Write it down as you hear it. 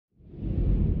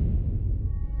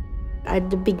At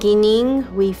the beginning,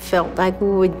 we felt like we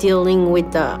were dealing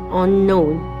with the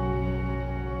unknown.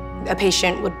 A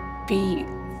patient would be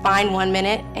fine 1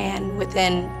 minute, and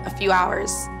within a few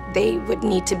hours, they would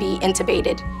need to be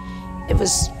intubated. It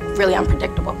was really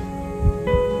unpredictable.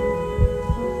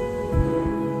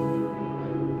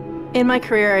 In my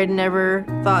career, I'd never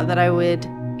thought that I would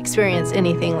experience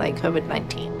anything like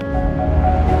COVID-19.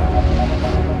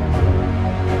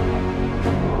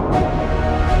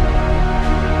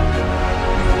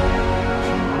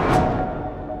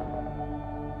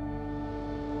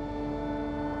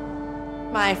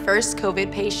 My first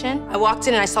COVID patient, I walked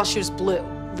in and I saw she was blue.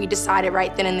 We decided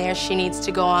right then and there she needs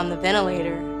to go on the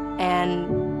ventilator.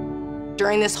 And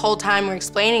during this whole time we're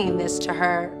explaining this to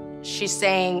her, she's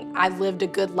saying, I've lived a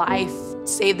good life,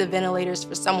 save the ventilators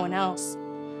for someone else.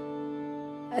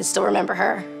 I still remember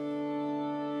her.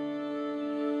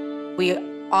 We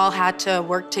all had to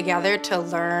work together to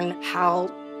learn how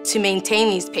to maintain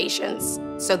these patients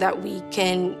so that we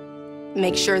can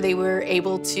make sure they were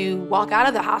able to walk out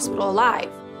of the hospital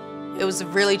alive. It was a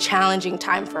really challenging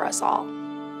time for us all.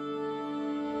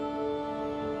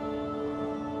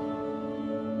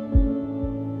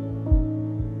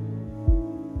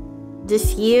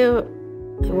 This year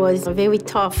was very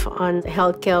tough on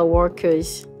healthcare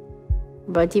workers,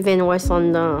 but even worse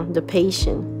on the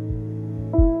patient.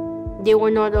 They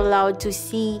were not allowed to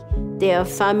see their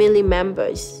family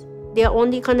members. Their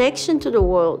only connection to the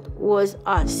world was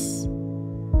us.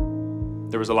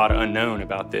 There was a lot of unknown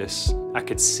about this. I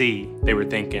could see they were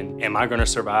thinking, am I gonna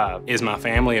survive? Is my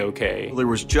family okay? There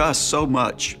was just so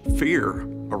much fear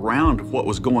around what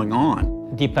was going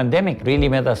on. The pandemic really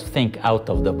made us think out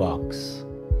of the box.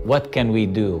 What can we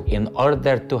do in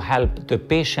order to help the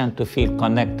patient to feel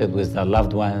connected with their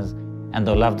loved ones and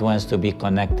the loved ones to be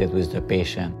connected with the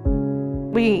patient?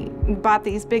 We bought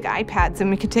these big iPads and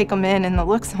we could take them in, and the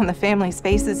looks on the family's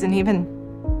faces and even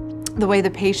the way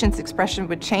the patient's expression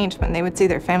would change when they would see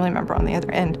their family member on the other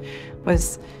end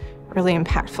was really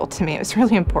impactful to me. It was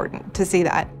really important to see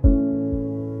that.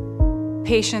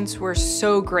 Patients were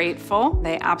so grateful.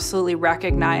 They absolutely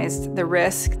recognized the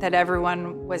risk that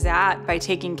everyone was at by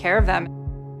taking care of them.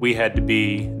 We had to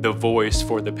be the voice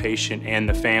for the patient and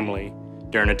the family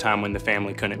during a time when the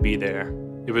family couldn't be there.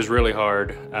 It was really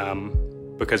hard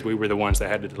because we were the ones that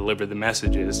had to deliver the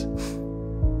messages.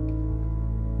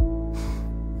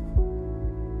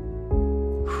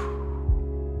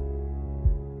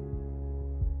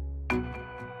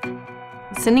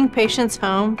 Sending patients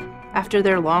home after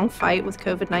their long fight with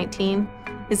COVID-19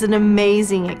 is an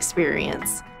amazing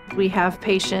experience. We have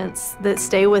patients that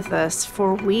stay with us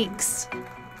for weeks,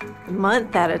 a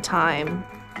month at a time,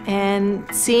 and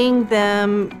seeing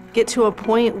them get to a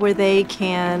point where they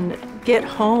can get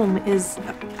home is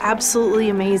absolutely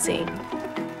amazing.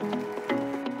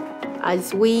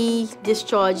 As we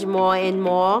discharge more and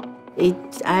more,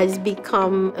 it has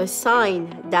become a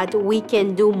sign that we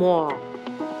can do more.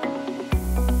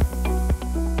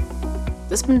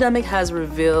 This pandemic has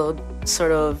revealed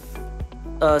sort of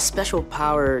a special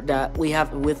power that we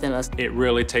have within us. It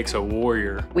really takes a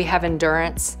warrior. We have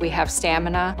endurance, we have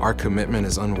stamina. Our commitment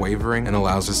is unwavering and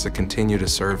allows us to continue to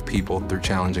serve people through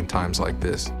challenging times like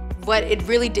this. What it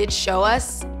really did show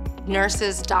us,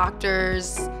 nurses,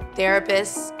 doctors,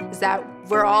 therapists, is that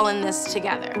we're all in this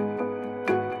together.